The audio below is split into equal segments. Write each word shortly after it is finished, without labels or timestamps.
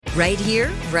Right here,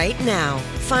 right now.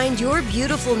 Find your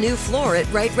beautiful new floor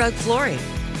at Rite Rug Flooring.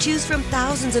 Choose from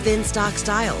thousands of in-stock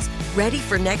styles, ready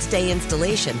for next day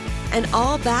installation, and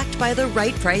all backed by the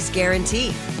right price guarantee.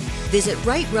 Visit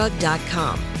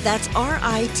riterug.com. That's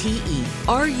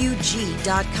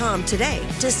RITERUG.com today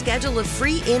to schedule a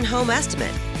free in-home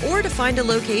estimate or to find a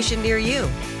location near you.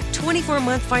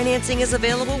 24-month financing is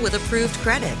available with approved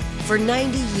credit. For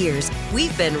 90 years,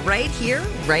 we've been right here,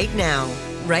 right now.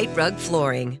 Rite Rug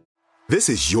Flooring. This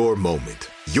is your moment,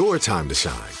 your time to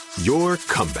shine, your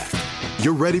comeback.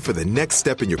 You're ready for the next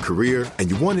step in your career, and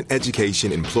you want an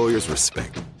education employers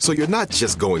respect. So you're not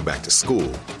just going back to school,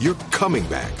 you're coming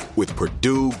back with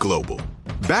Purdue Global.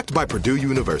 Backed by Purdue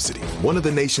University, one of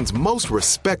the nation's most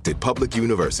respected public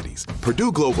universities,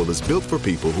 Purdue Global is built for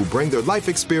people who bring their life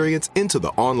experience into the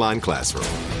online classroom.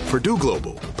 Purdue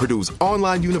Global, Purdue's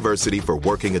online university for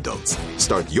working adults.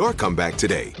 Start your comeback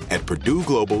today at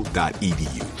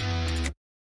purdueglobal.edu.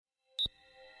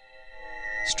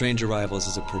 Strange Arrivals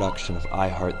is a production of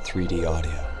iHeart 3D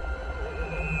Audio.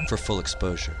 For full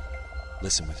exposure,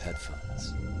 listen with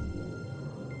headphones.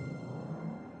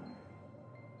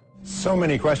 So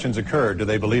many questions occur. Do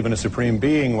they believe in a supreme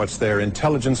being? What's their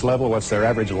intelligence level? What's their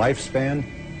average lifespan?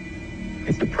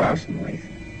 It's approximately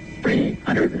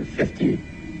 350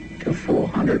 to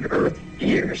 400 Earth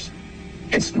years.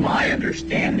 It's my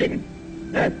understanding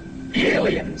that the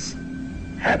aliens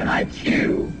have an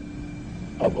IQ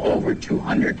of over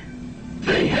 200.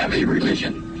 They have a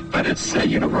religion, but it's a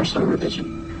universal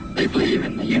religion. They believe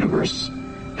in the universe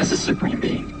as a supreme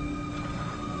being.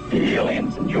 The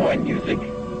aliens enjoy music,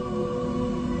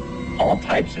 all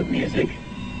types of music,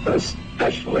 but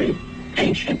especially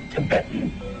ancient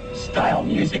Tibetan style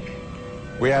music.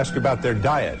 We ask about their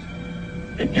diet.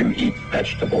 They do eat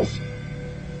vegetables.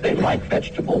 They like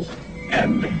vegetables.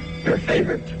 And their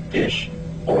favorite dish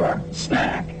or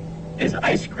snack is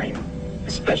ice cream,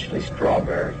 especially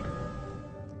strawberry.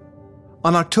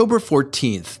 On October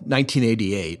 14th,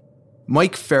 1988,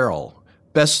 Mike Farrell,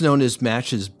 best known as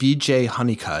MASH's B.J.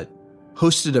 Honeycutt,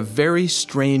 hosted a very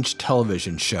strange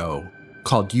television show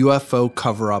called UFO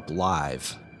Cover-Up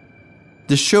Live.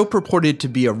 The show purported to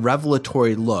be a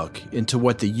revelatory look into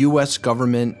what the U.S.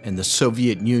 government and the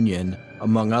Soviet Union,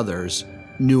 among others,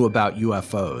 knew about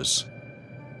UFOs.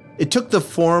 It took the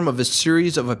form of a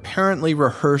series of apparently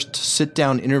rehearsed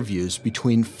sit-down interviews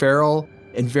between Farrell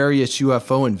and various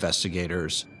UFO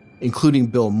investigators, including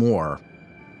Bill Moore,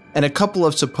 and a couple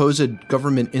of supposed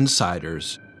government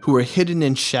insiders who were hidden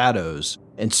in shadows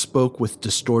and spoke with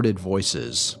distorted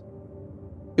voices.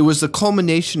 It was the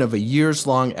culmination of a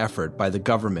years-long effort by the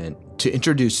government to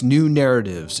introduce new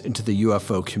narratives into the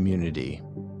UFO community.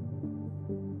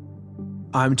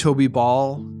 I'm Toby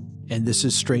Ball, and this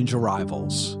is Strange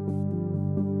Arrivals.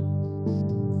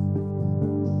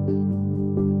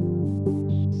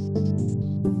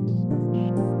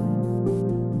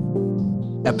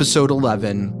 Episode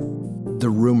 11, The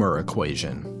Rumor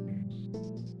Equation.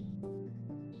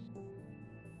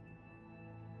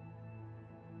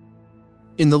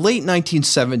 In the late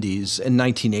 1970s and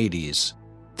 1980s,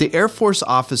 the Air Force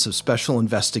Office of Special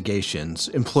Investigations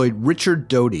employed Richard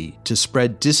Doty to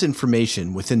spread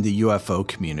disinformation within the UFO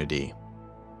community.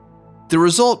 The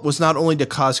result was not only to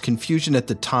cause confusion at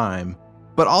the time,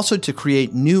 but also to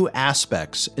create new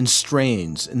aspects and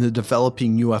strains in the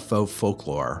developing UFO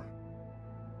folklore.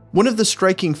 One of the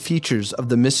striking features of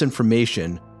the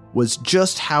misinformation was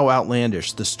just how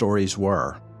outlandish the stories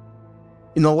were.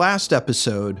 In the last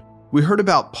episode, we heard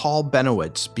about Paul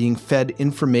Benowitz being fed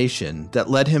information that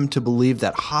led him to believe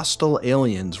that hostile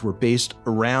aliens were based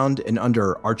around and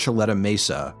under Archuleta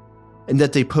Mesa, and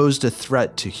that they posed a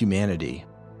threat to humanity.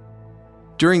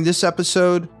 During this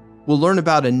episode, we'll learn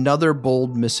about another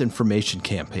bold misinformation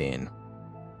campaign,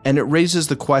 and it raises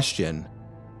the question,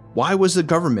 why was the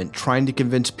government trying to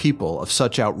convince people of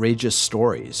such outrageous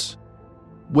stories?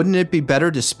 Wouldn't it be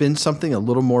better to spin something a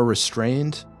little more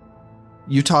restrained?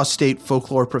 Utah State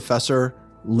folklore professor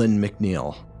Lynn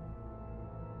McNeil.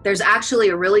 There's actually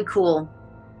a really cool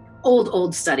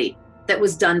old study that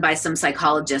was done by some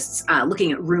psychologists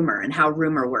looking at rumor and how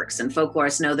rumor works. And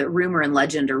folklorists know that rumor and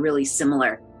legend are really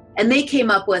similar. And they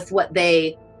came up with what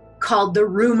they called the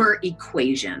rumor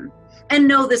equation. And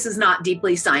no, this is not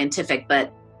deeply scientific,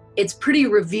 but it's pretty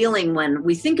revealing when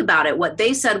we think about it. What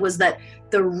they said was that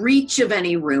the reach of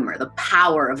any rumor, the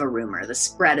power of a rumor, the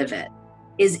spread of it,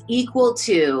 is equal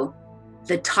to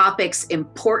the topic's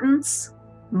importance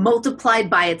multiplied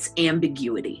by its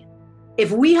ambiguity.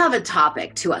 If we have a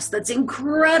topic to us that's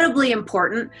incredibly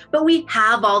important, but we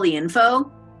have all the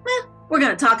info, We're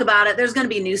going to talk about it. There's going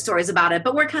to be news stories about it,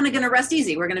 but we're kind of going to rest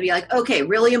easy. We're going to be like, okay,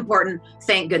 really important.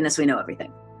 Thank goodness we know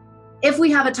everything. If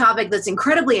we have a topic that's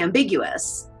incredibly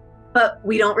ambiguous, but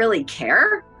we don't really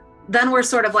care, then we're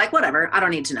sort of like, whatever, I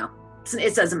don't need to know.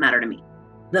 It doesn't matter to me.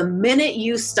 The minute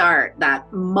you start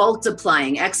that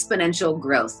multiplying exponential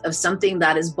growth of something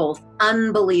that is both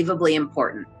unbelievably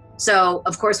important. So,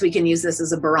 of course, we can use this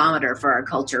as a barometer for our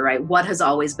culture, right? What has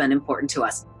always been important to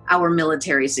us? Our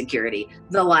military security,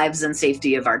 the lives and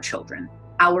safety of our children,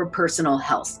 our personal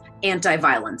health,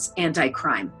 anti-violence,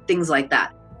 anti-crime, things like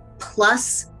that.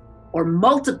 Plus or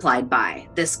multiplied by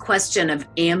this question of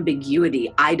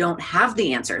ambiguity. I don't have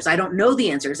the answers. I don't know the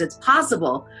answers. It's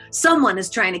possible someone is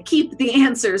trying to keep the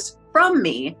answers from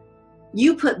me.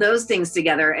 You put those things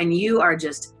together and you are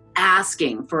just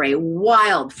asking for a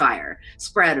wildfire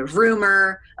spread of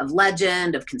rumor, of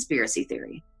legend, of conspiracy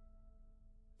theory.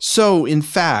 So, in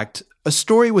fact, a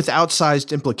story with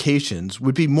outsized implications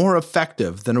would be more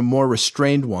effective than a more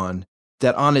restrained one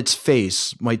that on its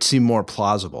face might seem more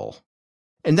plausible.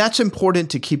 And that's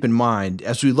important to keep in mind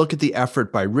as we look at the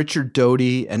effort by Richard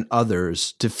Doty and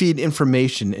others to feed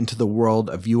information into the world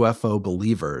of UFO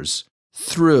believers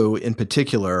through, in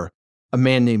particular, a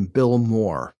man named Bill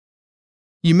Moore.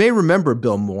 You may remember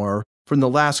Bill Moore from the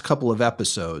last couple of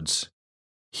episodes.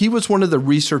 He was one of the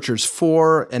researchers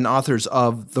for and authors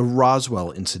of the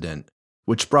Roswell incident,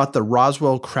 which brought the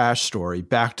Roswell crash story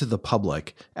back to the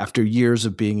public after years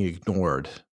of being ignored.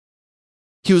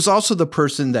 He was also the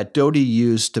person that Doty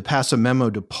used to pass a memo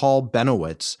to Paul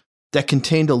Bennewitz that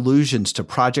contained allusions to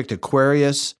Project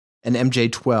Aquarius and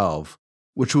MJ-12,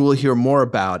 which we will hear more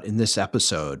about in this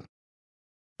episode.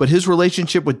 But his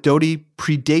relationship with Doty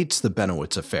predates the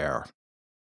Bennewitz affair.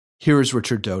 Here is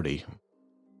Richard Doty.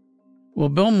 Well,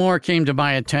 Bill Moore came to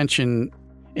my attention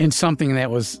in something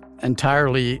that was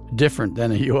entirely different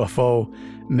than a UFO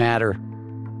matter.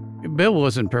 Bill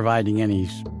wasn't providing any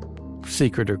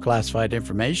secret or classified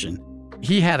information.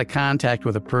 He had a contact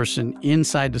with a person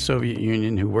inside the Soviet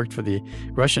Union who worked for the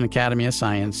Russian Academy of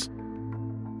Science,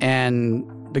 and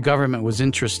the government was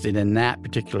interested in that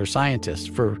particular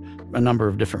scientist for a number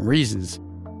of different reasons.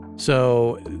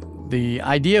 So the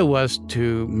idea was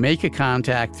to make a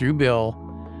contact through Bill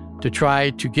to try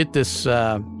to get this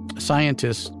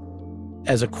scientist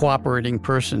as a cooperating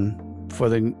person for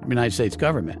the United States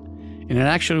government. And it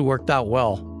actually worked out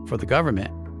well for the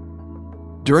government.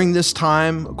 During this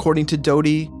time, according to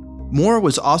Doty, Moore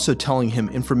was also telling him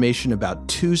information about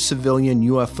two civilian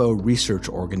UFO research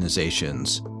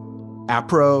organizations,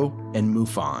 APRO and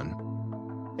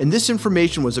MUFON. And this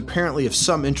information was apparently of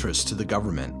some interest to the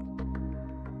government.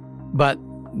 But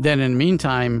then in the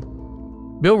meantime,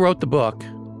 Bill wrote the book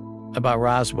about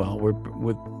Roswell with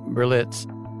Berlitz.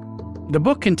 The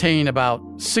book contained about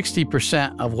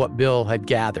 60% of what Bill had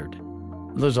gathered.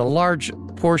 There's a large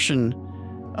portion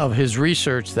of his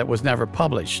research that was never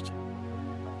published.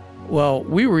 Well,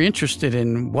 we were interested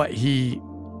in what he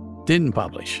didn't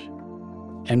publish.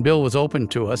 And Bill was open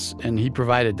to us, and he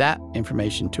provided that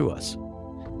information to us.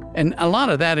 And a lot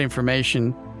of that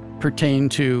information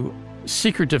pertained to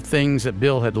secretive things that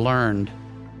Bill had learned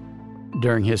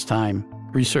during his time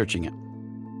researching it.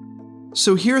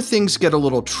 So here things get a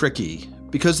little tricky,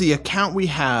 because the account we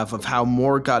have of how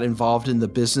Moore got involved in the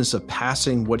business of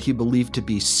passing what he believed to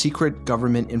be secret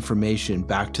government information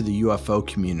back to the UFO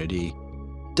community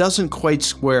doesn't quite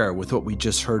square with what we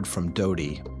just heard from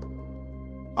Doty.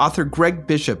 Author Greg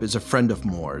Bishop is a friend of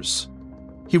Moore's.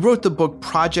 He wrote the book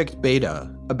Project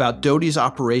Beta about Doty's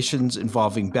operations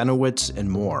involving Bennewitz and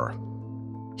Moore.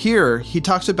 Here, he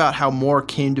talks about how Moore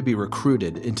came to be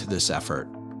recruited into this effort.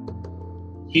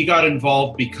 He got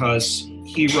involved because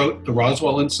he wrote the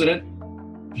Roswell incident.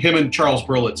 Him and Charles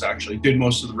Berlitz actually did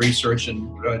most of the research,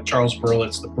 and Charles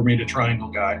Berlitz, the Bermuda Triangle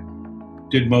guy,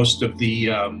 did most of the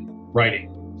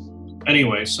writing.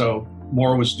 Anyway, so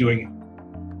Moore was doing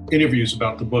interviews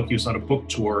about the book. He was on a book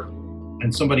tour,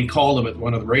 and somebody called him at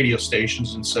one of the radio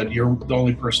stations and said, "You're the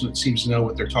only person that seems to know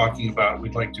what they're talking about.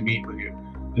 We'd like to meet with you."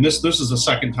 And this is the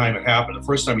second time it happened. The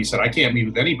first time he said, "I can't meet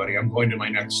with anybody. I'm going to my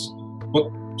next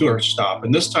book tour stop."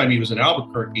 And this time he was in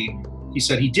Albuquerque. He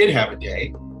said he did have a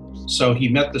day. So he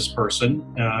met this person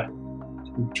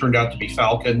who turned out to be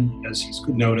Falcon, as he's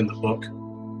known in the book.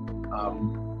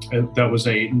 That was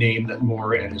a name that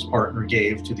Moore and his partner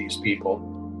gave to these people.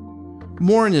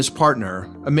 Moore and his partner,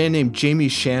 a man named Jamie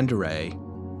Chandray,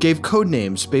 gave code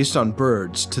names based on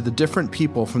birds to the different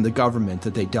people from the government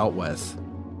that they dealt with.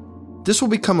 This will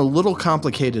become a little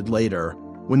complicated later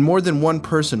when more than one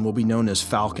person will be known as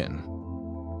Falcon.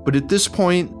 But at this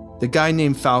point, the guy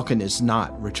named Falcon is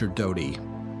not Richard Doty.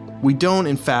 We don't,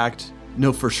 in fact,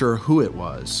 know for sure who it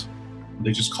was.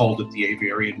 They just called it the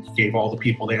aviary and gave all the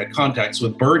people they had contacts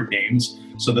with bird names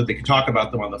so that they could talk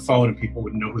about them on the phone and people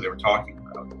wouldn't know who they were talking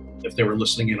about if they were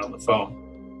listening in on the phone.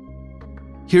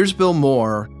 Here's Bill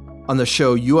Moore on the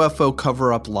show UFO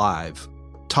Cover-Up Live,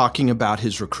 talking about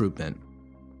his recruitment.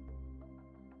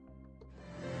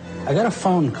 I got a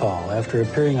phone call after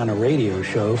appearing on a radio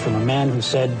show from a man who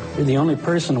said, "You're the only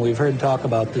person we've heard talk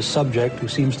about this subject who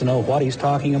seems to know what he's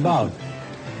talking about."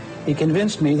 He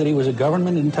convinced me that he was a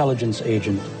government intelligence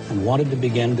agent and wanted to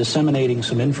begin disseminating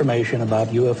some information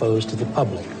about UFOs to the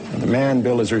public. The man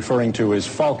Bill is referring to is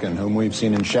Falcon, whom we've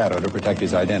seen in shadow to protect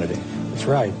his identity. That's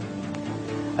right.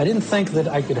 I didn't think that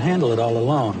I could handle it all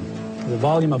alone. The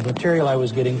volume of material I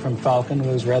was getting from Falcon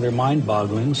was rather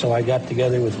mind-boggling, so I got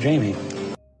together with Jamie.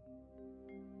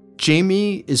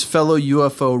 Jamie is fellow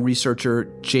UFO researcher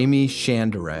Jamie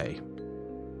Shandaray.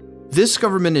 This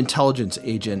government intelligence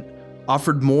agent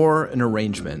offered Moore an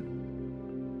arrangement.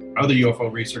 Other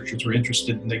UFO researchers were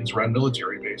interested in things around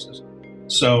military bases.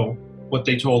 So what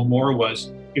they told Moore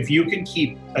was, if you can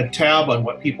keep a tab on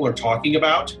what people are talking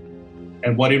about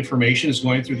and what information is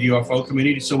going through the UFO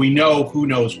community so we know who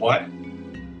knows what,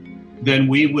 then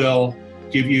we will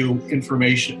give you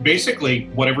information. Basically,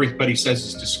 what everybody says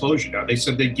is disclosure now. They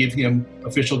said they'd give him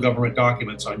official government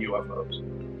documents on UFOs.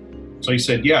 So he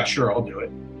said, yeah, sure, I'll do it.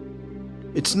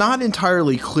 It's not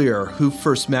entirely clear who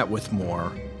first met with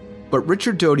Moore, but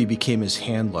Richard Doty became his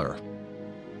handler.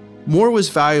 Moore was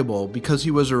valuable because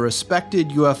he was a respected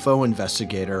UFO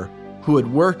investigator who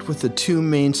had worked with the two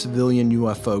main civilian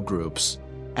UFO groups,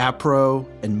 APRO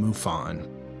and MUFON.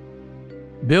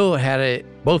 Bill had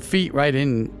both feet right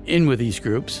in with these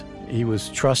groups. He was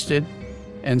trusted,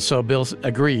 and so Bill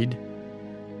agreed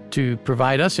to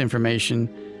provide us information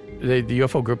the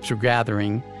UFO groups were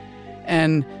gathering.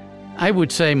 And I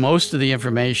would say most of the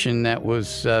information that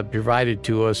was provided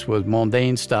to us was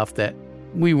mundane stuff that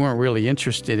we weren't really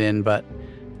interested in, but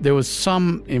there was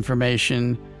some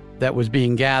information that was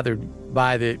being gathered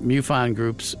by the MUFON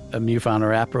groups, a MUFON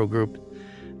or APRO group,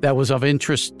 that was of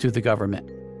interest to the government.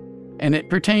 And it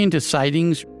pertained to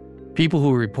sightings, people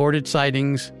who reported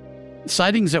sightings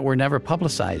that were never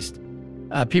publicized.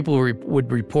 People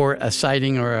would report a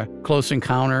sighting or a close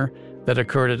encounter that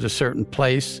occurred at a certain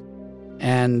place.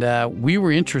 And we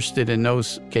were interested in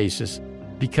those cases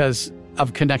because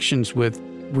of connections with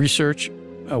research,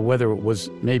 whether it was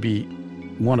maybe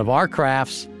one of our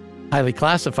crafts, highly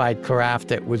classified craft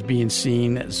that was being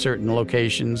seen at certain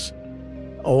locations,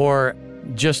 or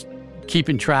just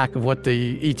keeping track of what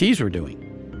the ETs were doing.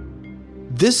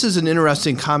 This is an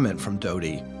interesting comment from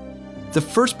Doty. The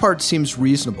first part seems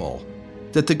reasonable,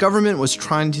 that the government was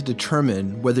trying to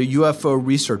determine whether UFO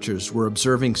researchers were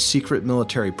observing secret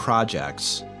military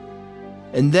projects.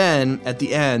 And then, at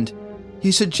the end,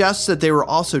 he suggests that they were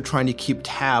also trying to keep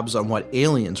tabs on what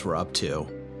aliens were up to.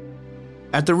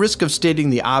 At the risk of stating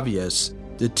the obvious,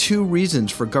 the two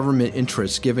reasons for government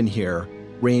interest given here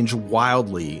range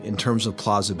wildly in terms of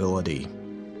plausibility.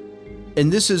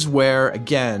 And this is where,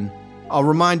 again, I'll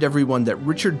remind everyone that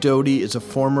Richard Doty is a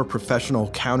former professional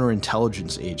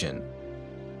counterintelligence agent.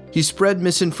 He spread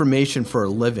misinformation for a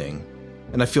living,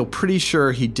 and I feel pretty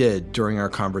sure he did during our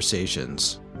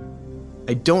conversations.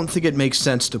 I don't think it makes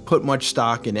sense to put much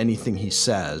stock in anything he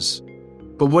says,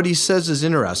 but what he says is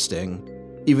interesting,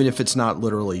 even if it's not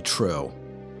literally true.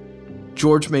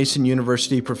 George Mason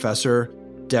University professor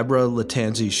Deborah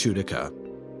Lattanzi-Shudica.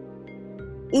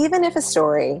 Even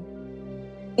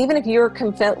if you're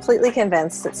completely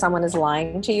convinced that someone is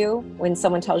lying to you when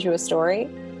someone tells you a story,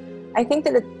 I think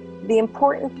that the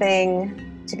important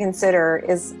thing to consider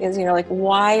is like,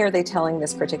 why are they telling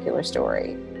this particular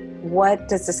story? What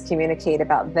does this communicate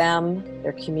about them,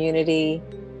 their community,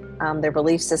 their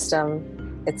belief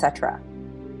system, etc.?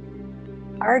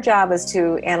 Our job is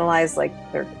to analyze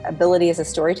their ability as a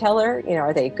storyteller.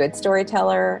 Are they a good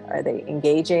storyteller? Are they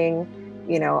engaging?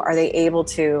 Are they able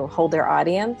to hold their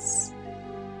audience?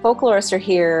 Folklorists are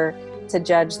here to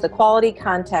judge the quality,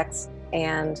 context,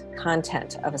 and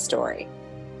content of a story.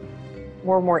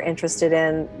 We're more interested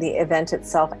in the event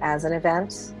itself as an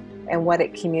event and what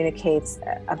it communicates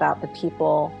about the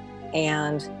people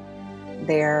and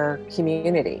their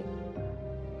community.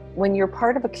 When you're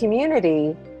part of a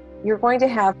community, you're going to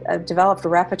have a developed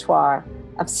repertoire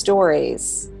of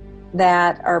stories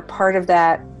that are part of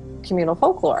that communal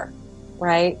folklore,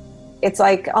 right? It's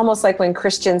almost like when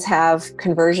Christians have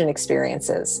conversion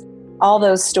experiences. All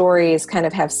those stories kind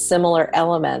of have similar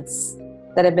elements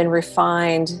that have been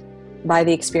refined by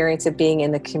the experience of being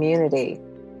in the community.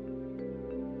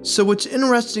 So what's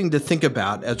interesting to think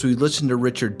about as we listen to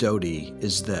Richard Doty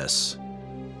is this.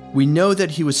 We know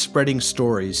that he was spreading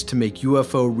stories to make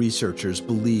UFO researchers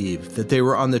believe that they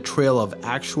were on the trail of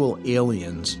actual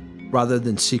aliens rather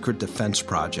than secret defense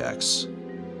projects.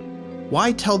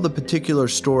 Why tell the particular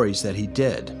stories that he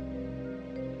did?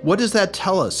 What does that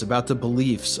tell us about the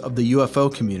beliefs of the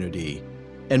UFO community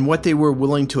and what they were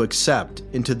willing to accept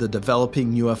into the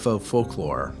developing UFO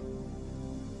folklore?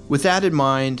 With that in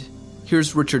mind,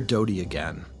 here's Richard Doty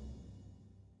again.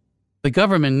 The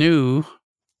government knew,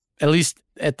 at least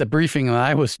at the briefing that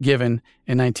I was given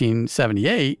in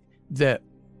 1978, that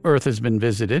Earth has been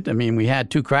visited. I mean, we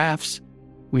had 2 crafts.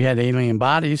 We had alien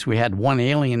bodies. We had one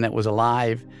alien that was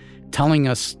alive, telling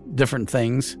us different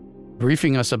things,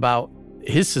 briefing us about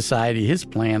his society, his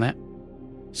planet.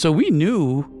 So we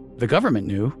knew, the government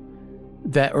knew,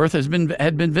 that Earth had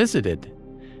been visited.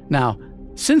 Now,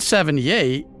 since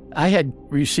 78, I had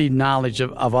received knowledge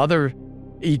of other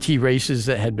ET races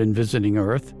that had been visiting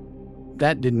Earth.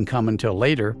 That didn't come until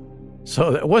later.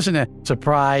 So it wasn't a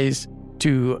surprise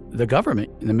to the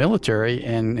government, the military,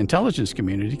 and intelligence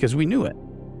community, because we knew it.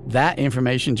 That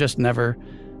information just never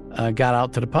got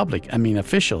out to the public, I mean,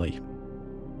 officially.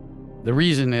 The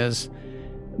reason is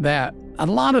that a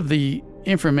lot of the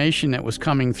information that was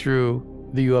coming through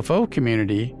the UFO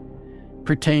community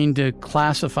pertained to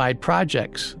classified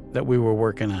projects that we were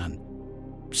working on.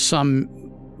 Some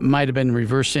might have been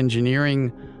reverse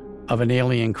engineering of an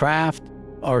alien craft,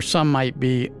 or some might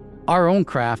be our own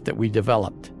craft that we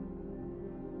developed.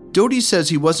 Doty says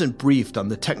he wasn't briefed on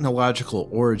the technological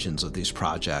origins of these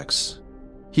projects.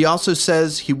 He also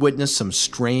says he witnessed some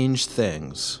strange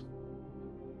things.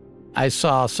 I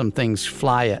saw some things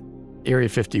fly at Area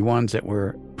 51s that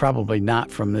were probably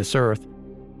not from this Earth.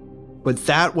 But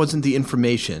that wasn't the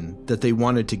information that they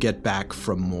wanted to get back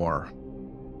from Moore.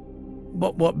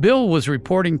 But what Bill was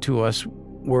reporting to us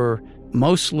were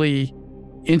mostly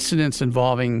incidents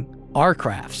involving our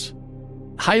crafts.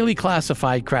 Highly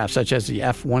classified crafts such as the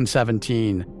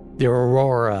F-117, the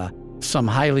Aurora, some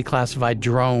highly classified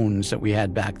drones that we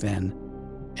had back then.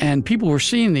 And people were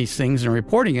seeing these things and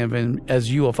reporting them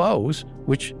as UFOs,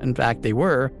 which in fact they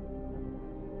were.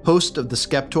 Host of the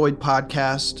Skeptoid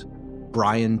podcast,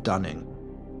 Brian Dunning.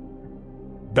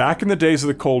 Back in the days of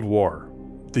the Cold War,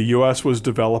 the U.S. was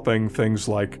developing things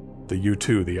like the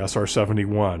U-2, the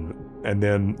SR-71, and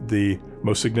then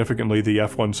most significantly, the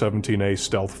F-117A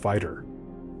stealth fighter.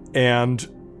 And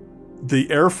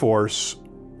the Air Force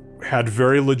had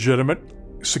very legitimate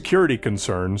security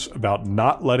concerns about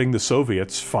not letting the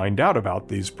Soviets find out about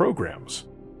these programs.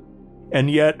 And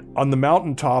yet, on the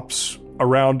mountaintops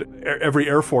around every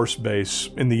Air Force base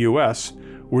in the U.S.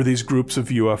 were these groups of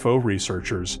UFO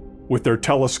researchers with their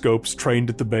telescopes trained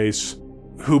at the base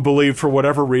who believed for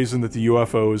whatever reason that the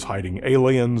UFO is hiding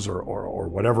aliens or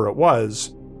whatever it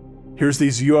was. Here's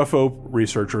these UFO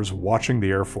researchers watching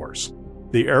the Air Force.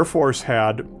 The Air Force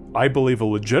had, I believe, a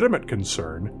legitimate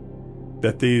concern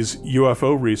that these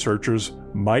UFO researchers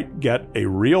might get a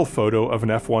real photo of an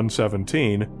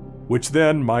F-117, which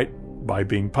then might, by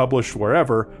being published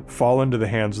wherever, fall into the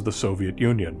hands of the Soviet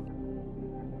Union.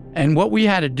 And what we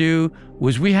had to do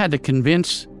was we had to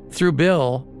convince, through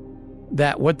Bill,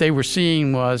 that what they were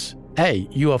seeing was, hey,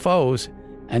 UFOs,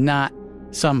 and not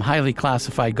some highly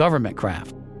classified government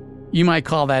craft. You might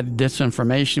call that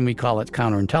disinformation, we call it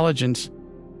counterintelligence,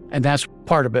 and that's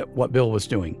part of it, what Bill was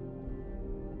doing.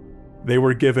 They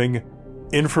were giving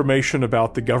information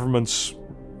about the government's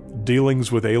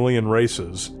dealings with alien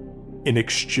races in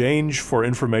exchange for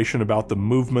information about the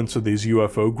movements of these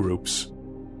UFO groups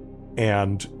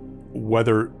and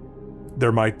whether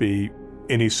there might be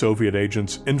any Soviet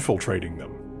agents infiltrating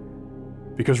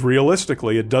them. Because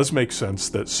realistically, it does make sense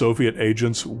that Soviet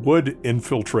agents would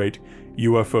infiltrate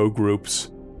UFO groups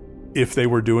if they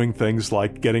were doing things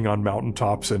like getting on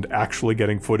mountaintops and actually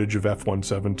getting footage of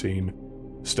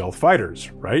F-117 stealth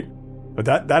fighters, right? But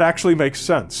that actually makes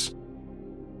sense. It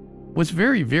was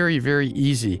very, very, very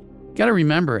easy. Got to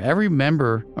remember, every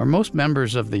member, or most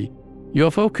members of the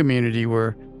UFO community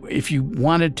were, if you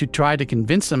wanted to try to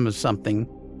convince them of something,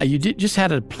 you just had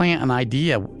to plant an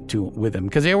idea with them,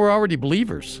 because they were already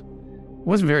believers. It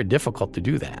wasn't very difficult to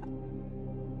do that.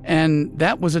 And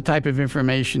that was a type of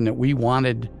information that we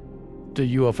wanted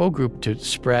the UFO group to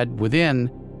spread within,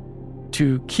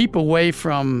 to keep away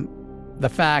from the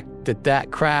fact that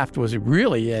that craft was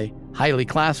really a highly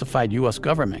classified U.S.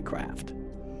 government craft.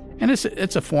 And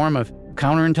it's a form of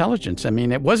counterintelligence. I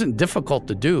mean, it wasn't difficult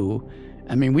to do.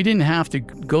 I mean, we didn't have to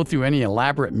go through any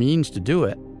elaborate means to do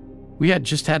it. We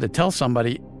just had to tell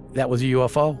somebody that was a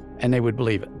UFO, and they would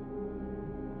believe it.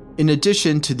 In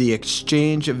addition to the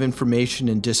exchange of information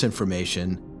and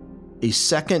disinformation, a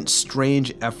second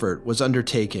strange effort was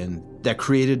undertaken that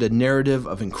created a narrative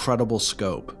of incredible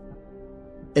scope.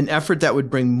 An effort that would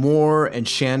bring Moore and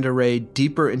Shandaray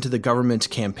deeper into the government's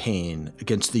campaign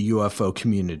against the UFO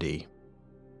community.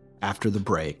 After the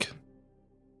break.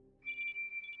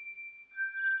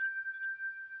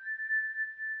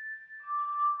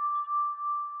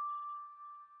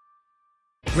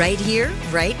 Right here,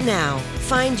 right now.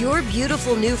 Find your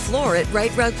beautiful new floor at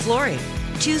Right Rug Flooring.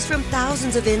 Choose from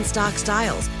thousands of in-stock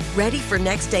styles, ready for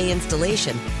next day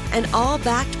installation, and all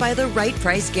backed by the right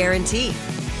price guarantee.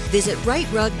 Visit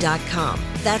rightrug.com.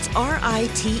 That's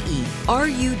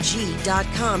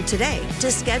RITERUG.com today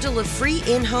to schedule a free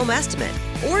in-home estimate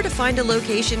or to find a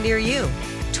location near you.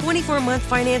 24-month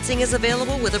financing is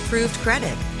available with approved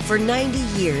credit. For 90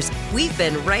 years, we've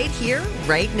been right here,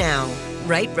 right now.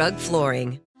 Right Rug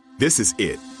Flooring. This is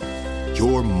it.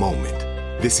 Your moment.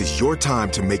 This is your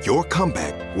time to make your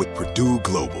comeback with Purdue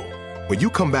Global. When you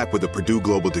come back with a Purdue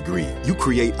Global degree, you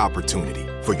create opportunity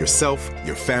for yourself,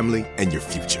 your family, and your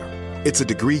future. It's a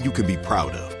degree you can be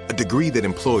proud of, a degree that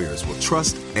employers will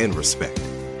trust and respect.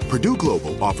 Purdue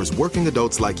Global offers working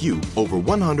adults like you over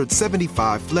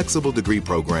 175 flexible degree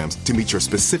programs to meet your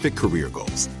specific career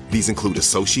goals. These include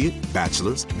associate,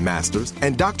 bachelor's, master's,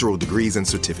 and doctoral degrees and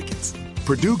certificates.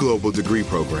 Purdue Global degree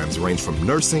programs range from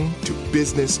nursing to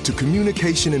business to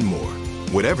communication and more.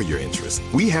 Whatever your interest,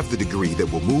 we have the degree that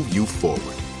will move you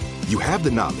forward. You have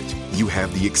the knowledge, you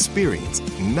have the experience.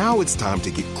 Now it's time to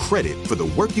get credit for the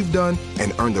work you've done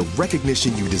and earn the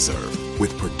recognition you deserve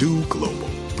with Purdue Global,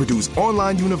 Purdue's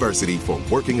online university for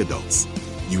working adults.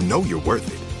 You know you're worth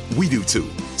it. We do too.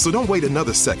 So don't wait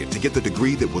another second to get the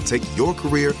degree that will take your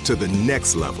career to the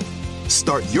next level.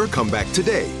 Start your comeback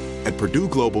today at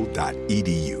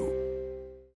purdueglobal.edu.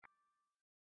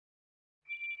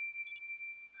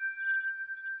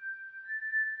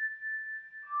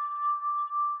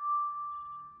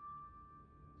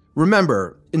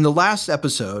 Remember, in the last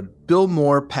episode, Bill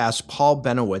Moore passed Paul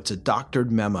Benowitz a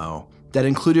doctored memo that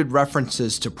included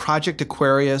references to Project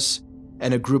Aquarius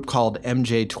and a group called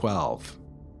MJ-12.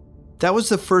 That was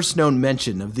the first known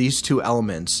mention of these two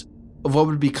elements of what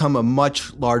would become a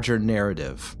much larger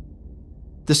narrative.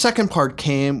 The second part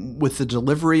came with the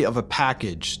delivery of a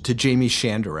package to Jamie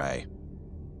Shandaray.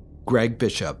 Greg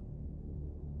Bishop.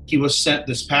 He was sent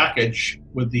this package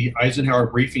with the Eisenhower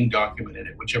briefing document in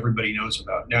it, which everybody knows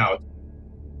about now.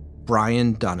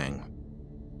 Brian Dunning.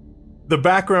 The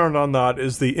background on that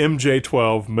is the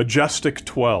MJ-12, Majestic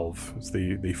 12 is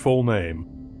the full name.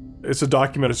 It's a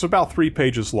document, it's about 3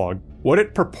 pages long. What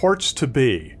it purports to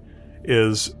be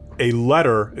is a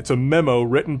letter, it's a memo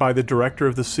written by the director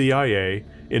of the CIA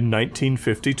in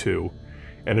 1952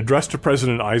 and addressed to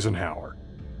President Eisenhower.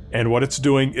 And what it's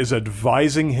doing is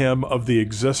advising him of the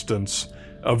existence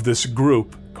of this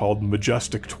group called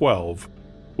Majestic 12,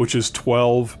 which is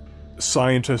 12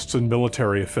 scientists and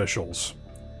military officials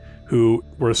who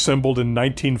were assembled in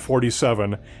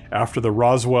 1947 after the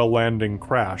Roswell landing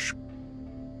crash.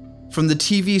 From the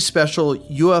TV special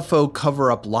UFO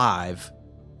Cover-Up Live,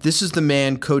 this is the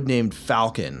man codenamed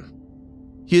Falcon.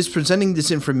 He is presenting this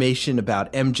information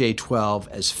about MJ-12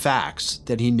 as facts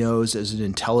that he knows as an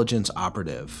intelligence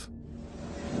operative.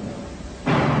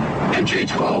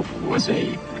 MJ-12 was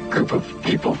a group of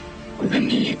people within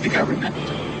the government.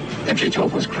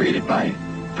 MJ-12 was created by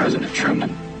President Truman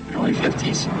in the early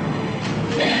 50s.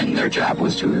 And their job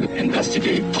was to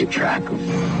investigate, keep track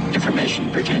of information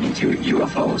pertaining to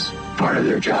UFOs. Part of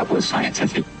their job was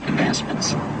scientific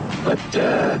advancements. But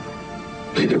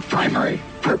their primary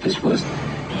purpose was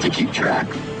to keep track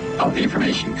of the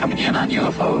information coming in on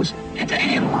UFOs and to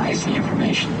analyze the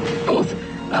information, both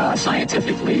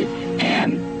scientifically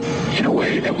and in a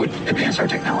way that would advance our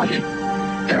technology.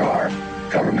 There are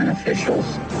government officials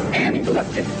and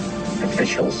elected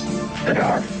officials that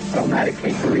are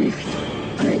automatically briefed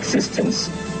on the existence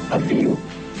of the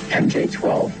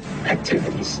MJ-12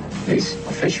 activities. These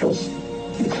officials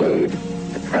include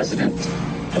the president,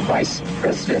 the vice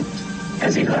president,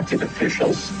 as elected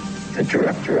officials, the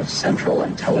director of Central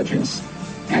Intelligence,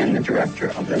 and the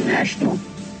director of the National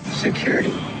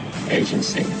Security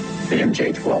Agency. The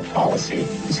MJ-12 policy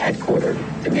is headquartered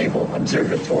at the Naval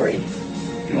Observatory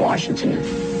in Washington,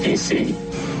 D.C.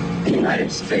 The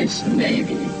United States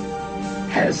Navy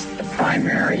has the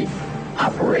primary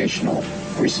operational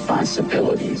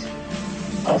responsibilities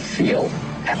of field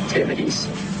activities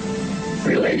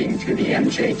relating to the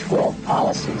MJ-12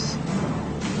 policies.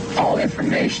 All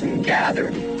information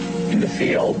gathered in the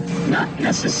field, not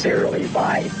necessarily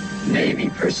by Navy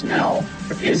personnel,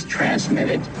 is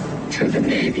transmitted to the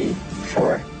Navy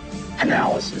for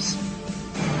analysis.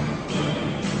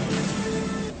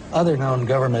 Other known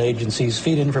government agencies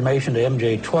feed information to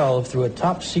MJ-12 through a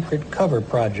top-secret cover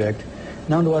project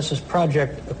known to us as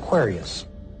Project Aquarius.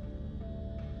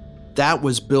 That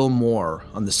was Bill Moore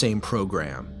on the same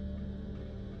program.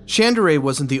 Chandray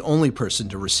wasn't the only person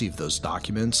to receive those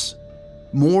documents.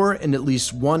 Moore and at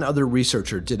least one other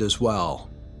researcher did as well,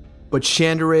 but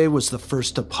Chandray was the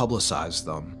first to publicize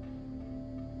them.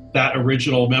 That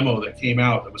original memo that came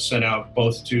out, that was sent out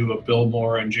both to Bill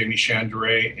Moore and Jamie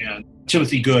Chandray and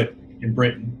Timothy Good in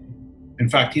Britain. In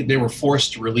fact, they were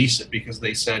forced to release it because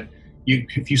they said,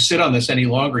 if you sit on this any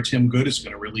longer, Tim Good is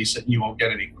going to release it and you won't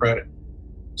get any credit.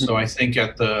 So I think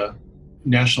at the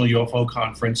National UFO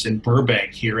Conference in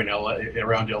Burbank here in LA,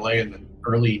 around LA in the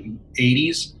early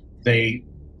 80s, they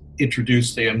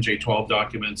introduced the MJ-12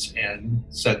 documents and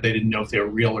said they didn't know if they were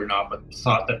real or not, but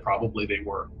thought that probably they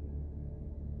were.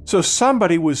 So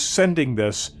somebody was sending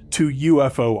this to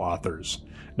UFO authors,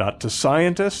 not to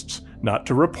scientists, not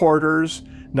to reporters,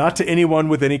 not to anyone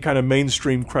with any kind of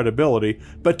mainstream credibility,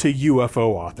 but to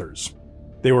UFO authors.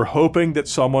 They were hoping that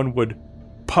someone would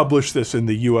publish this in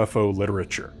the UFO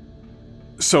literature.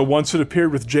 So once it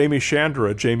appeared with Jamie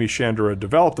Chandray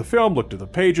developed the film, looked at the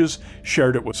pages,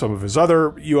 shared it with some of his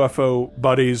other UFO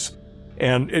buddies,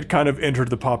 and it kind of entered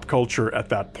the pop culture at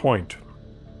that point.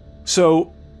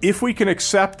 So if we can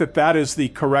accept that that is the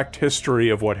correct history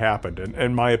of what happened, and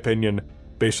in my opinion,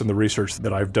 based on the research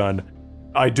that I've done,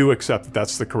 I do accept that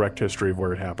that's the correct history of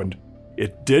where it happened.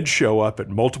 It did show up at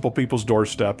multiple people's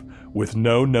doorstep with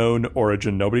no known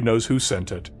origin. Nobody knows who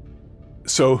sent it.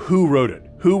 So who wrote it?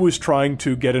 Who was trying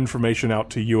to get information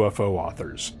out to UFO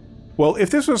authors? Well,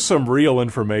 if this was some real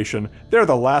information, they're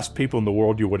the last people in the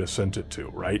world you would have sent it to,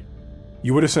 right?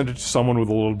 You would have sent it to someone with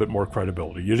a little bit more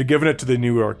credibility. You'd have given it to the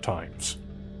New York Times.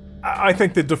 I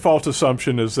think the default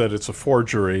assumption is that it's a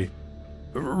forgery.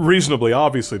 Reasonably,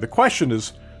 obviously. The question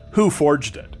is, who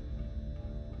forged it?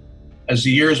 As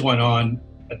the years went on,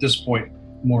 at this point,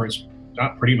 Moore is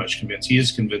not pretty much convinced. He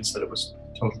is convinced that it was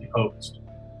totally hoaxed.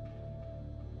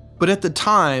 But at the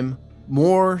time,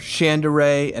 Moore,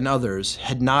 Chandray, and others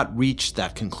had not reached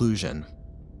that conclusion.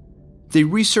 They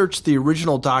researched the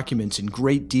original documents in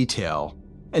great detail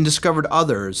and discovered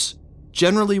others,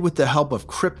 generally with the help of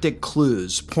cryptic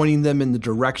clues pointing them in the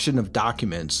direction of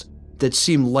documents that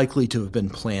seemed likely to have been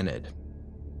planted.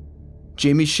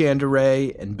 Jamie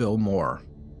Chandray and Bill Moore.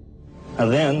 Now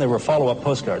then, there were follow-up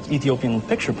postcards, Ethiopian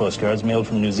picture postcards mailed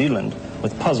from New Zealand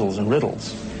with puzzles and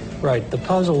riddles. Right, the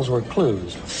puzzles were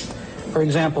clues. For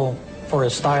example, for a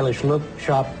stylish look,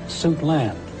 shop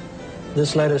Suitland.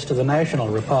 This led us to the National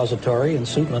Repository in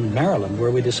Suitland, Maryland,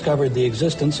 where we discovered the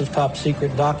existence of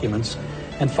top-secret documents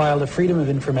and filed a Freedom of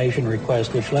Information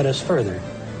request, which led us further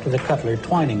to the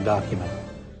Cutler-Twining document.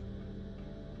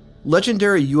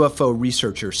 Legendary UFO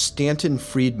researcher Stanton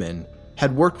Friedman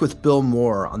had worked with Bill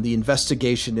Moore on the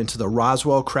investigation into the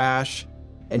Roswell crash,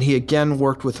 and he again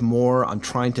worked with Moore on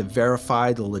trying to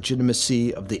verify the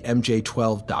legitimacy of the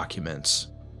MJ-12 documents.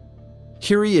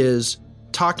 Here he is,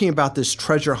 talking about this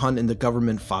treasure hunt in the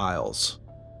government files.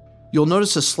 You'll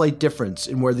notice a slight difference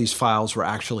in where these files were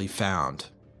actually found.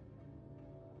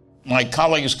 My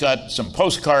colleagues got some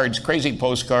postcards, crazy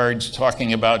postcards,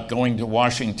 talking about going to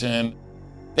Washington.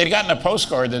 They'd gotten a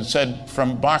postcard that said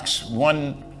from box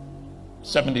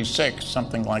 176,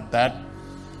 something like that,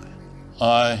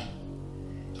 a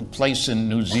place in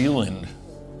New Zealand.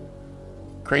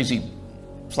 Crazy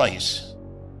place.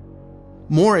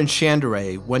 Moore and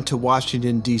Chandray went to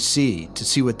Washington, D.C. to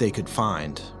see what they could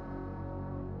find.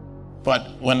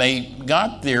 But when they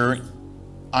got there,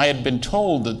 I had been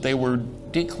told that they were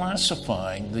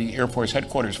declassifying the Air Force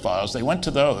headquarters files. They went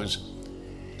to those,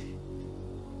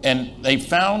 and they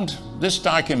found this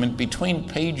document between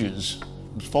pages,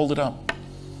 folded up,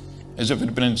 as if it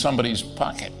had been in somebody's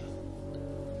pocket.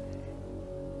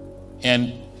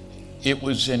 And it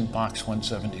was in box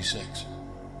 176,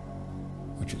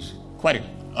 which is quite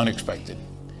unexpected.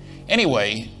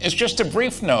 Anyway, it's just a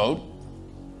brief note,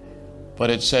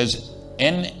 but it says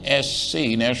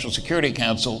NSC, National Security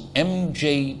Council,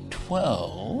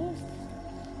 MJ-12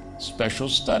 Special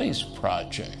Studies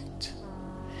Project.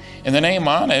 And the name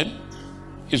on it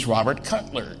is Robert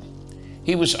Cutler.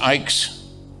 He was Ike's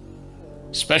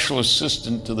special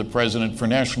assistant to the president for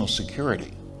national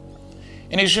security.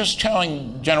 And he's just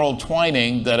telling General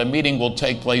Twining that a meeting will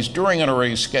take place during an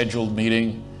already scheduled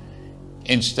meeting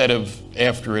instead of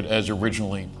after it as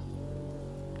originally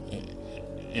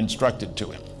instructed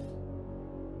to him.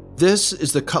 This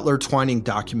is the Cutler-Twining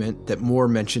document that Moore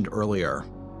mentioned earlier.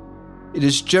 It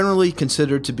is generally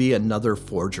considered to be another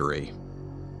forgery.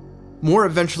 Moore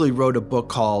eventually wrote a book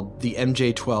called The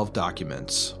MJ-12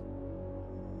 Documents.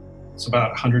 It's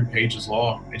about 100 pages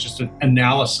long. It's just an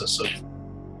analysis of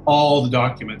all the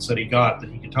documents that he got that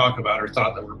he could talk about or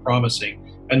thought that were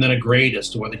promising, and then a grade as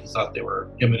to whether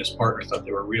him and his partner thought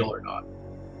they were real or not.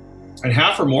 And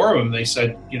half or more of them, they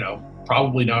said,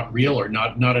 probably not real or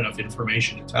not enough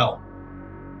information to tell.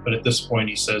 But at this point,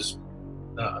 he says,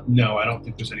 no, I don't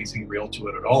think there's anything real to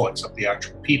it at all, except the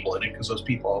actual people in it, because those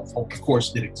people, of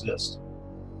course, did exist.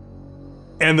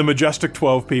 And the Majestic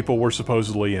 12 people were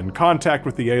supposedly in contact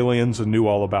with the aliens and knew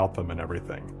all about them and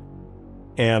everything.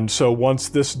 And so once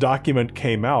this document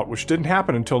came out, which didn't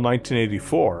happen until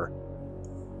 1984,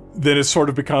 then it's sort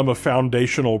of become a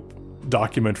foundational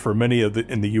document for many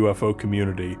in the UFO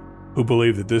community who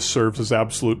believe that this serves as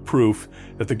absolute proof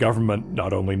that the government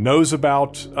not only knows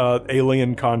about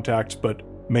alien contacts, but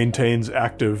maintains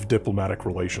active diplomatic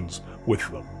relations with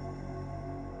them.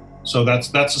 So that's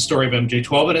the story of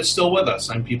MJ12, and it's still with us.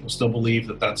 And people still believe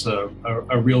that that's a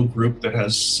real group that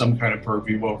has some kind of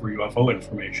purview over UFO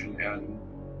information. And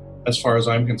as far as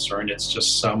I'm concerned, it's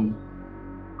just some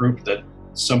group that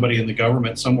somebody in the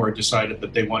government somewhere decided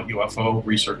that they want UFO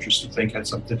researchers to think had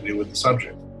something to do with the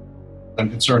subject. I'm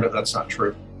concerned that that's not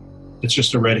true. It's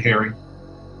just a red herring.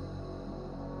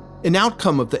 An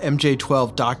outcome of the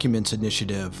MJ12 Documents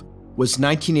Initiative was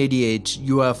 1988's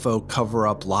UFO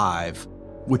Cover-Up Live,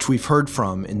 which we've heard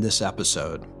from in this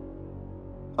episode.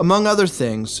 Among other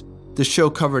things, the show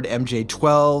covered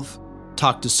MJ12,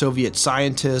 talked to Soviet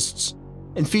scientists,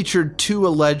 and featured 2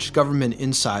 alleged government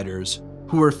insiders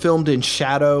who were filmed in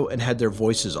shadow and had their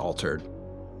voices altered.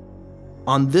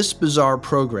 On this bizarre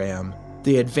program,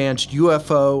 they advanced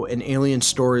UFO and alien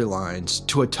storylines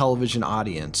to a television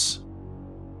audience.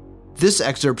 This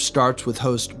excerpt starts with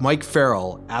host Mike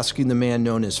Farrell asking the man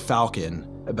known as Falcon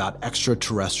about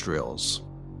extraterrestrials.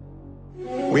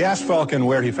 We asked Falcon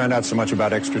where he found out so much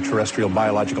about extraterrestrial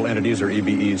biological entities, or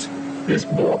EBEs. This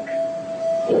book,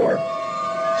 or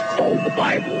it's called the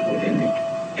Bible within the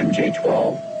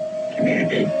MJ12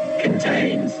 community,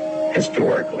 contains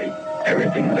historically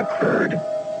everything that occurred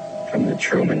from the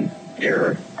Truman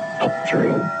era up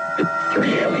through the 3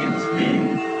 aliens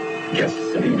being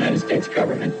guests of the United States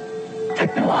government,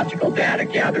 technological data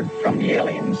gathered from the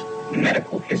aliens,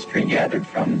 medical history gathered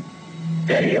from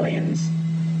dead aliens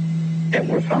that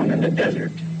were found in the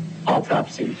desert,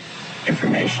 autopsy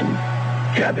information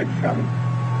gathered from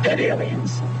dead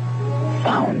aliens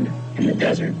found in the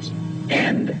deserts,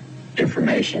 and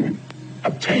information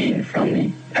obtained from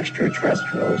the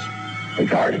extraterrestrials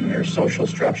regarding their social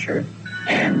structure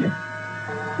and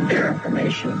their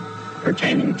information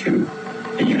pertaining to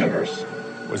the universe.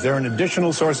 Was there an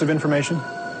additional source of information?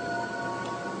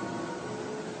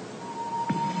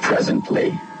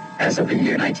 Presently, as of the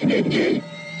year 1988,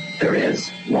 there is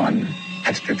one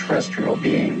extraterrestrial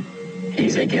being.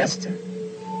 He's a guest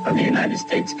of the United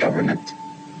States government,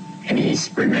 and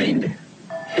he's remained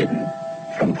hidden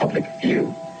from public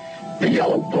view. The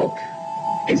Yellow Book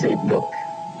is a book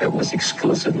that was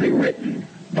exclusively written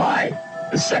by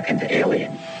the second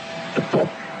alien. The book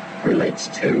relates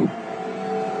to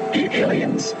the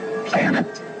aliens' planet,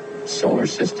 solar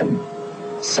system,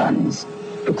 suns,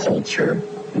 the culture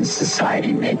and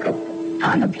society makeup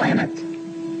on the planet,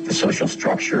 the social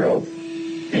structure of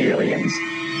the aliens,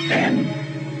 and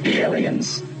the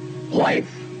aliens' life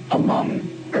among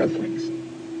Earthlings.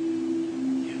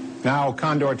 Now,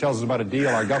 Condor tells us about a deal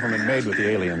our government made with the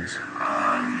aliens.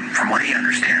 From what he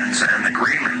understands, an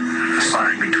agreement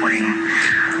signed between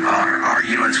our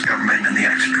U.S. government and the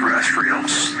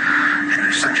extraterrestrials. And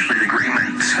essentially the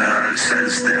agreement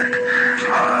says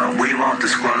that we won't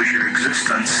disclose your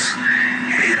existence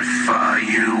if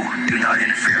you do not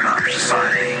interfere in our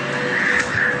society.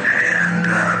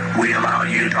 And we allow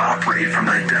you to operate from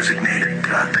a designated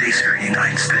base here in the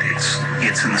United States.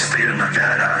 It's in the state of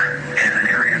Nevada in an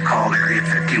area called Area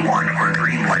 51 or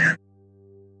Greenland.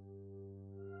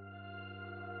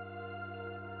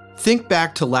 Think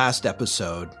back to last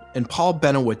episode and Paul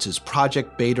Benowitz's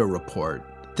Project Beta report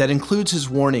that includes his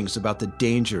warnings about the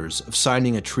dangers of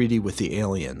signing a treaty with the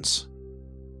aliens.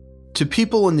 To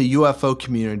people in the UFO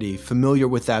community familiar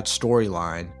with that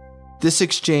storyline, this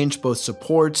exchange both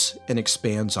supports and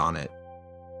expands on it.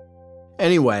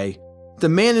 Anyway, the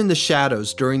man in the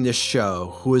shadows during this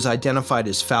show, who is identified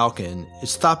as Falcon,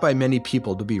 is thought by many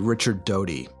people to be Richard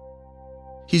Doty.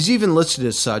 He's even listed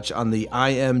as such on the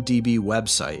IMDb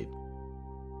website.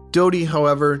 Doty,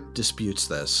 however, disputes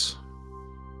this.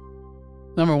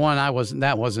 Number one, that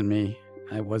wasn't me.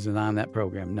 I wasn't on that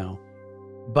program, no.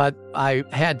 But I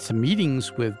had some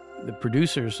meetings with the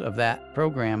producers of that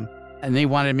program, and they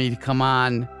wanted me to come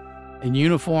on in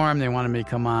uniform. They wanted me to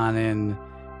come on in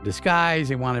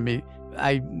disguise.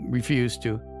 I refused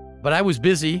to. But I was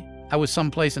busy. I was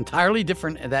someplace entirely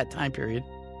different at that time period.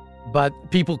 But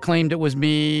people claimed it was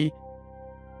me.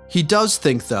 He does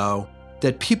think, though,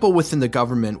 that people within the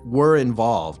government were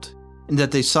involved and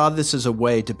that they saw this as a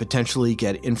way to potentially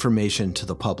get information to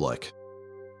the public.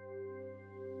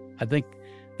 I think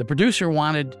the producer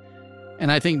wanted,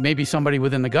 and I think maybe somebody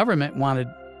within the government wanted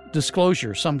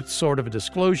disclosure, some sort of a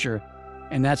disclosure,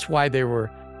 and that's why they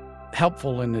were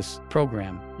helpful in this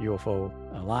program, UFO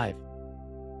Live.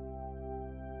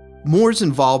 Moore's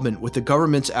involvement with the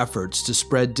government's efforts to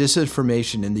spread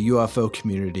disinformation in the UFO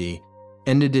community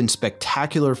ended in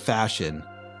spectacular fashion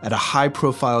at a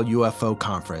high-profile UFO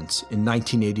conference in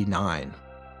 1989.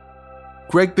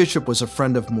 Greg Bishop was a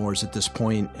friend of Moore's at this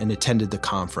point and attended the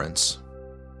conference.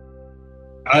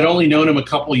 I'd only known him a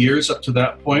couple of years up to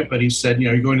that point, but he said,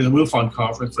 you're going to the MUFON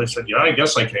conference. I said, yeah, I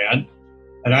guess I can.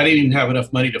 And I didn't even have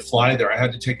enough money to fly there. I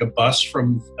had to take a bus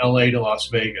from LA to Las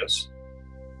Vegas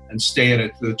and stay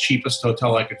at the cheapest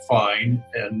hotel I could find.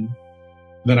 And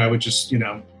then I would just,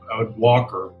 I would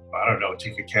walk or, I don't know,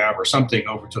 take a cab or something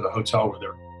over to the hotel where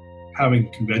they're having the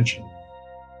convention.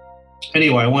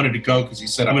 Anyway, I wanted to go because he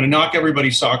said, I'm going to knock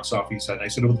everybody's socks off, he said. And I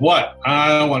said, with what? I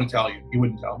don't want to tell you. He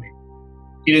wouldn't tell me.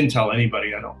 He didn't tell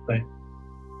anybody, I don't think.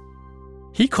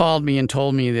 He called me and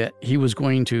told me that he was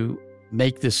going to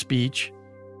make this speech.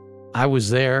 I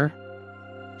was there.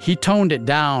 He toned it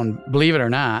down, believe it or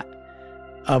not,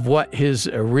 of what his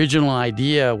original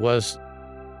idea was.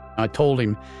 I told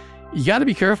him, you got to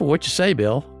be careful what you say,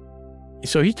 Bill.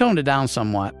 So he toned it down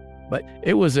somewhat, but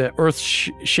it was an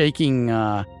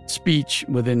earth-shaking speech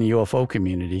within the UFO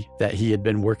community that he had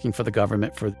been working for the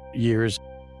government for years.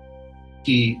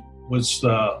 He was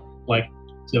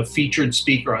the featured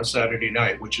speaker on Saturday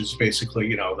night, which is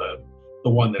basically, the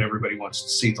one that everybody wants to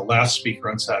see, the last speaker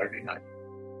on Saturday night.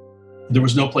 There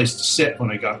was no place to sit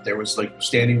when I got there. It was like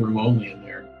standing room only in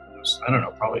there. It was, I don't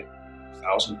know, probably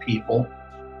 1,000 people.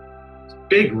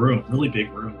 Big room, really big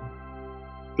room.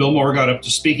 Bill Moore got up to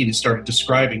speaking and started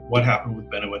describing what happened with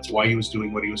Bennewitz, why he was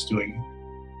doing what he was doing.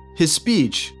 His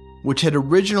speech, which had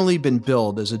originally been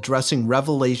billed as addressing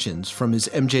revelations from his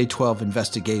MJ-12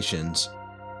 investigations,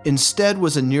 instead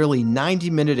was a nearly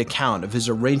 90-minute account of his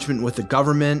arrangement with the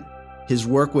government, his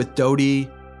work with Doty,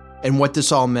 and what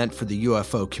this all meant for the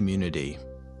UFO community.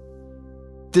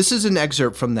 This is an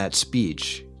excerpt from that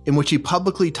speech, in which he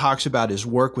publicly talks about his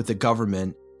work with the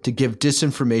government to give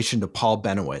disinformation to Paul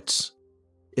Bennewitz.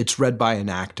 It's read by an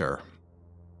actor.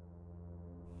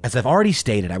 As I've already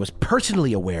stated, I was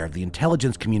personally aware of the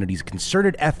intelligence community's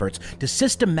concerted efforts to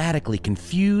systematically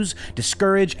confuse,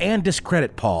 discourage, and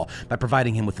discredit Paul by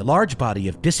providing him with a large body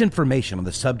of disinformation on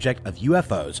the subject of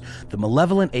UFOs, the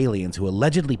malevolent aliens who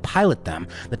allegedly pilot them,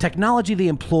 the technology they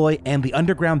employ, and the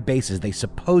underground bases they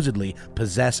supposedly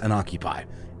possess and occupy.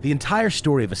 The entire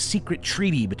story of a secret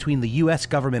treaty between the U.S.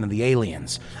 government and the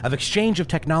aliens, of exchange of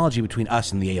technology between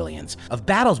us and the aliens, of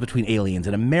battles between aliens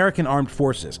and American armed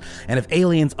forces, and of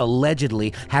aliens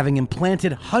allegedly having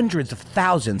implanted hundreds of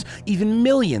thousands, even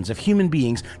millions of human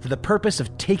beings for the purpose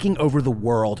of taking over the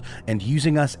world and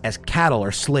using us as cattle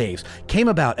or slaves, came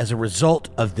about as a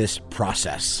result of this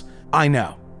process. I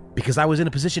know, because I was in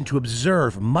a position to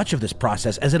observe much of this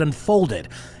process as it unfolded,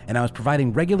 and I was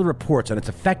providing regular reports on its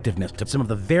effectiveness to some of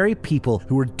the very people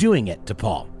who were doing it to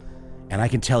Paul. And I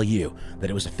can tell you that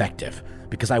it was effective,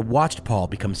 because I watched Paul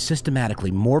become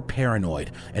systematically more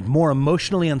paranoid and more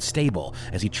emotionally unstable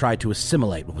as he tried to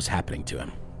assimilate what was happening to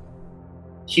him.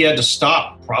 He had to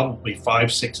stop probably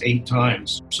 5, 6, 8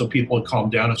 times so people would calm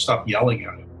down and stop yelling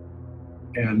at him.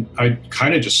 And I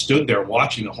kind of just stood there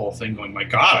watching the whole thing going, my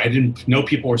God, I didn't know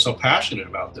people were so passionate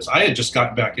about this. I had just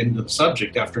gotten back into the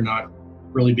subject after not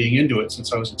really being into it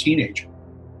since I was a teenager.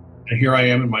 And here I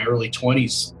am in my early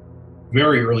 20s,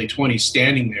 very early 20s,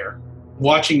 standing there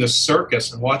watching the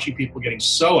circus and watching people getting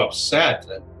so upset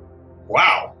that,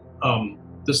 wow,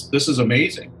 this is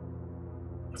amazing.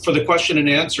 For the question and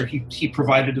answer, he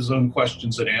provided his own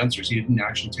questions and answers. He didn't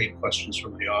actually take questions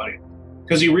from the audience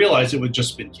because he realized it would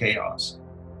just been chaos.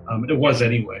 It was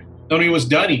anyway. When he was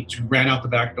done, he ran out the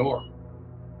back door,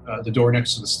 the door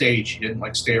next to the stage. He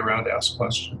didn't stay around to ask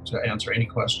questions, to answer any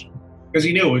question, because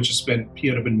he knew it would just he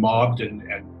would have been mobbed and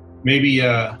maybe,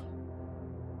 I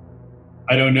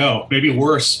don't know, maybe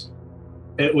worse.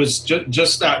 It was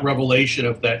just that revelation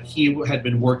of that he had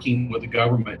been working with the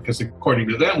government, because according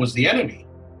to them was the enemy.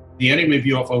 The enemy of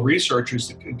UFO researchers,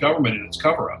 the government and its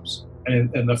cover-ups.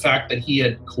 And the fact that he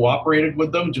had cooperated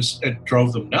with them it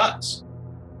drove them nuts.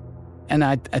 And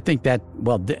I think that,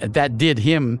 that did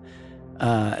him,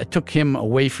 it took him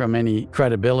away from any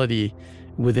credibility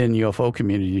within the UFO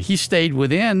community. He stayed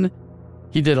within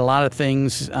He did a lot of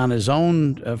things on his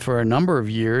own for a number of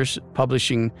years,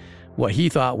 publishing what he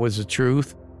thought was the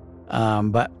truth.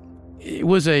 But it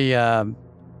was a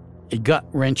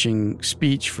gut-wrenching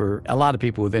speech for a lot of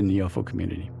people within the UFO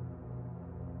community.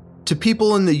 To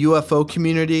people in the UFO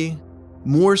community,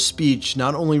 Moore's speech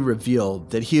not only revealed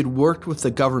that he had worked with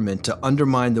the government to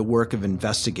undermine the work of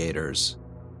investigators,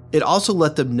 it also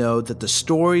let them know that the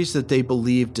stories that they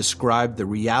believed described the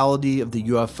reality of the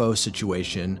UFO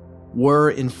situation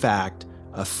were, in fact,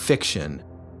 a fiction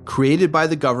created by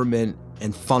the government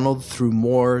and funneled through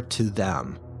Moore to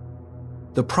them.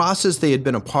 The process they had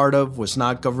been a part of was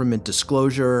not government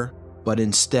disclosure, but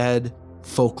instead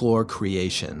folklore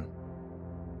creation.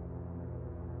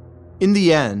 In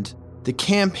the end, the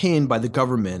campaign by the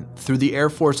government through the Air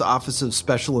Force Office of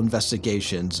Special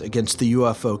Investigations against the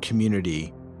UFO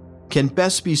community can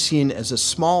best be seen as a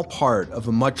small part of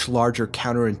a much larger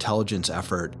counterintelligence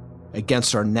effort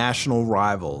against our national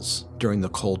rivals during the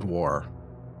Cold War.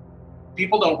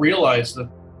 People don't realize that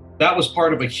that was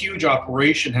part of a huge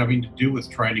operation having to do with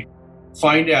trying to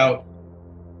find out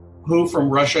who from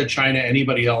Russia, China,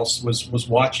 anybody else was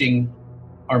watching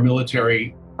our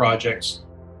military projects,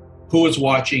 who was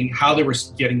watching, how they were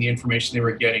getting the information they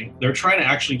were getting. They're trying to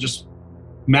actually just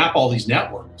map all these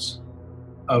networks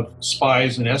of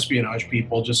spies and espionage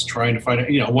people, just trying to find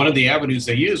out, one of the avenues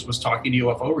they used was talking to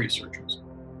UFO researchers.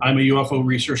 I'm a UFO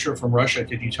researcher from Russia.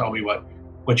 Could you tell me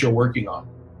what you're working on?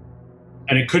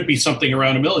 And it could be something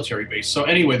around a military base. So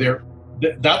anyway,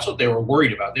 that's what they were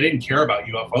worried about. They didn't care about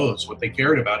UFOs. What they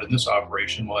cared about in this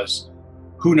operation was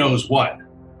who knows what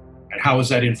and how is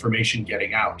that information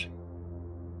getting out.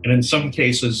 And in some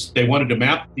cases, they wanted to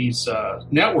map these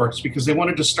networks because they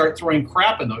wanted to start throwing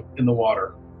crap in the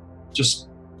water. Just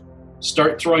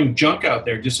start throwing junk out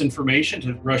there, disinformation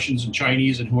to Russians and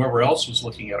Chinese and whoever else was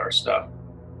looking at our stuff.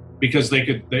 Because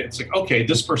it's like, okay,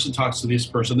 this person talks to this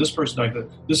person like that.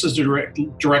 This is a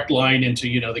direct line into,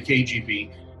 the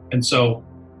KGB. And so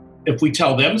if we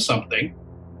tell them something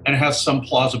and it has some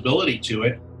plausibility to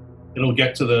it, it'll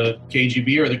get to the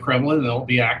KGB or the Kremlin and they'll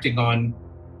be acting on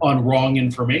wrong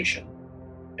information,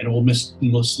 and it will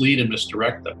mislead and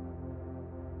misdirect them.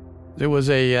 There was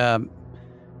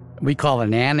we call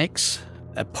an annex,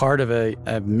 a part of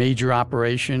a major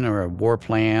operation or a war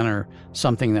plan or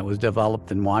something that was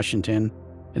developed in Washington,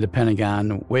 in the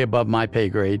Pentagon, way above my pay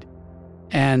grade.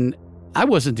 And I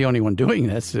wasn't the only one doing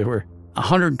this. There were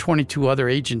 122 other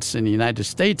agents in the United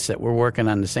States that were working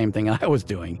on the same thing I was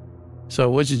doing. So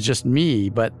it wasn't just me,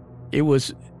 but it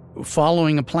was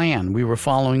following a plan. We were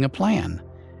following a plan.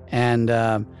 And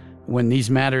when these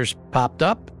matters popped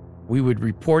up, we would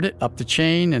report it up the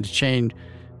chain, and the chain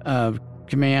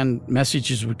command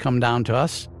messages would come down to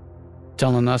us,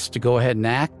 telling us to go ahead and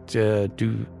act,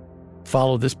 to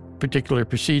follow this particular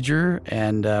procedure,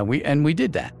 and we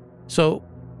did that. So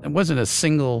it wasn't a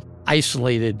single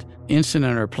isolated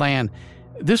incident or plan.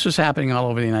 This was happening all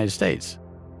over the United States,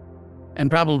 and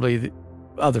probably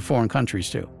other foreign countries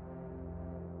too.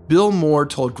 Bill Moore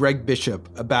told Greg Bishop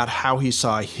about how he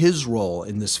saw his role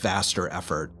in this vaster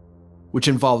effort, which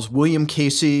involves William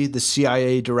Casey, the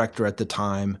CIA director at the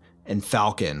time, and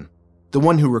Falcon, the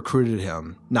one who recruited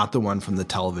him, not the one from the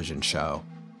television show.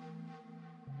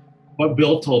 What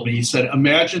Bill told me, he said,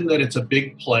 imagine that it's a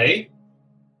big play,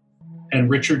 and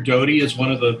Richard Doty is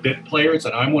one of the bit players,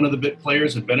 and I'm one of the bit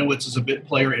players, and Benowitz is a bit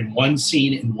player in one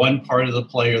scene, in one part of the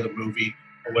play or the movie,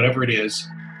 or whatever it is.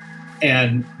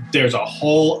 And there's a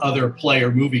whole other play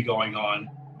or movie going on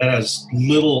that has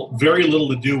very little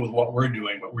to do with what we're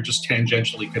doing, but we're just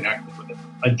tangentially connected with it.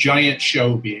 A giant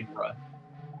show being run.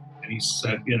 And he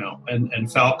said,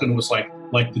 and Falcon was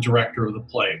like the director of the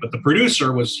play. But the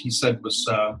producer was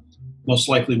most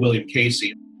likely William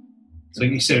Casey. So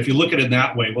he said, if you look at it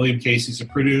that way, William Casey's a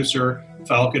producer,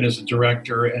 Falcon is a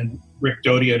director, and Rick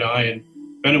Doty and I and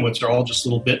Benowitz are all just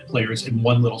little bit players in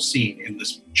one little scene in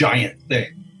this giant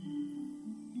thing.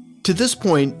 To this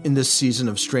point in this season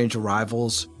of Strange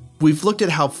Arrivals, we've looked at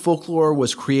how folklore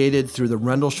was created through the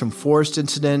Rendlesham Forest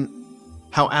incident,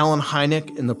 how Allen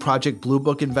Hynek in the Project Blue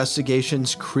Book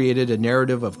investigations created a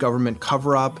narrative of government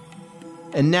cover-up,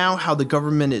 and now how the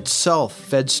government itself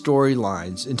fed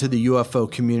storylines into the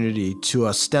UFO community to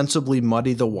ostensibly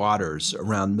muddy the waters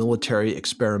around military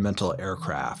experimental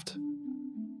aircraft.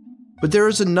 But there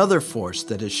is another force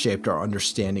that has shaped our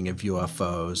understanding of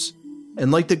UFOs, and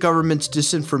like the government's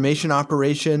disinformation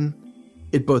operation,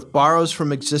 it both borrows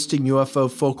from existing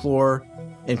UFO folklore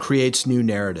and creates new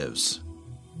narratives.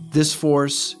 This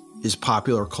force is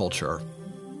popular culture.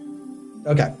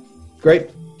 Okay, great.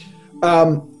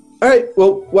 All right,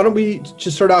 well, why don't we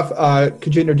just start off,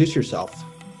 could you introduce yourself?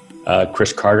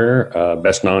 Chris Carter,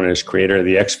 best known as creator of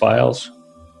the X-Files.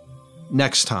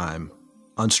 Next time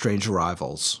on Strange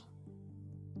Arrivals.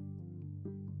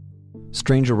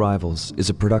 Strange Arrivals is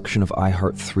a production of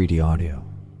iHeart 3D Audio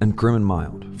and Grim and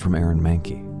Mild from Aaron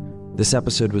Mahnke. This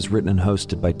episode was written and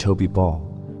hosted by Toby Ball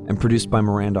and produced by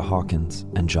Miranda Hawkins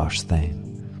and Josh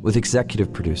Thane, with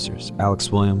executive producers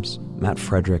Alex Williams, Matt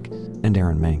Frederick, and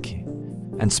Aaron Mahnke.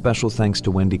 And special thanks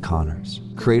to Wendy Connors,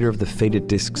 creator of the Faded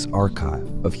Discs archive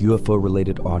of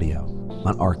UFO-related audio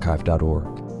on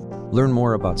archive.org. Learn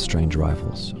more about Strange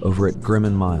Arrivals over at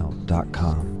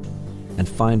grimandmild.com. And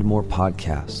find more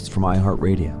podcasts from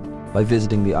iHeartRadio by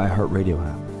visiting the iHeartRadio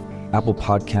app, Apple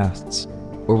Podcasts,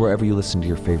 or wherever you listen to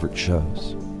your favorite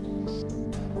shows.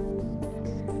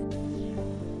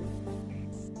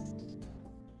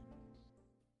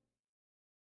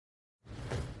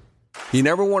 You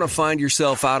never want to find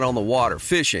yourself out on the water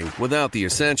fishing without the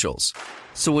essentials.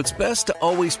 So it's best to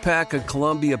always pack a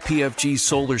Columbia PFG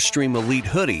Solar Stream Elite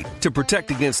hoodie to protect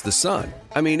against the sun.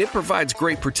 I mean, it provides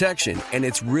great protection, and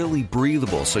it's really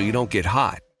breathable so you don't get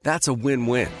hot. That's a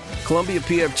win-win. Columbia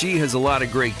PFG has a lot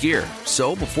of great gear,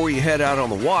 so before you head out on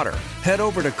the water, head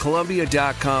over to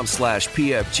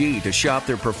Columbia.com/PFG to shop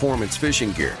their performance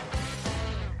fishing gear.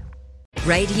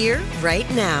 Right here, right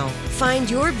now.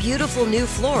 Find your beautiful new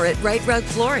floor at Right Rug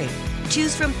Flooring.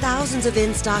 Choose from thousands of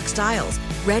in-stock styles,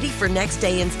 ready for next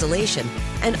day installation,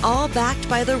 and all backed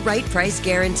by the right price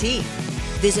guarantee.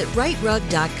 Visit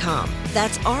rightrug.com.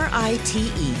 That's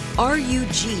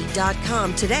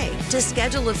RITERUG.com today to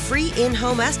schedule a free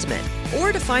in-home estimate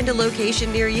or to find a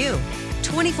location near you.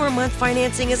 24-month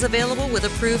financing is available with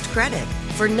approved credit.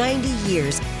 For 90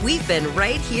 years, we've been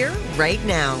right here, right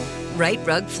now. Right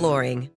Rug Flooring.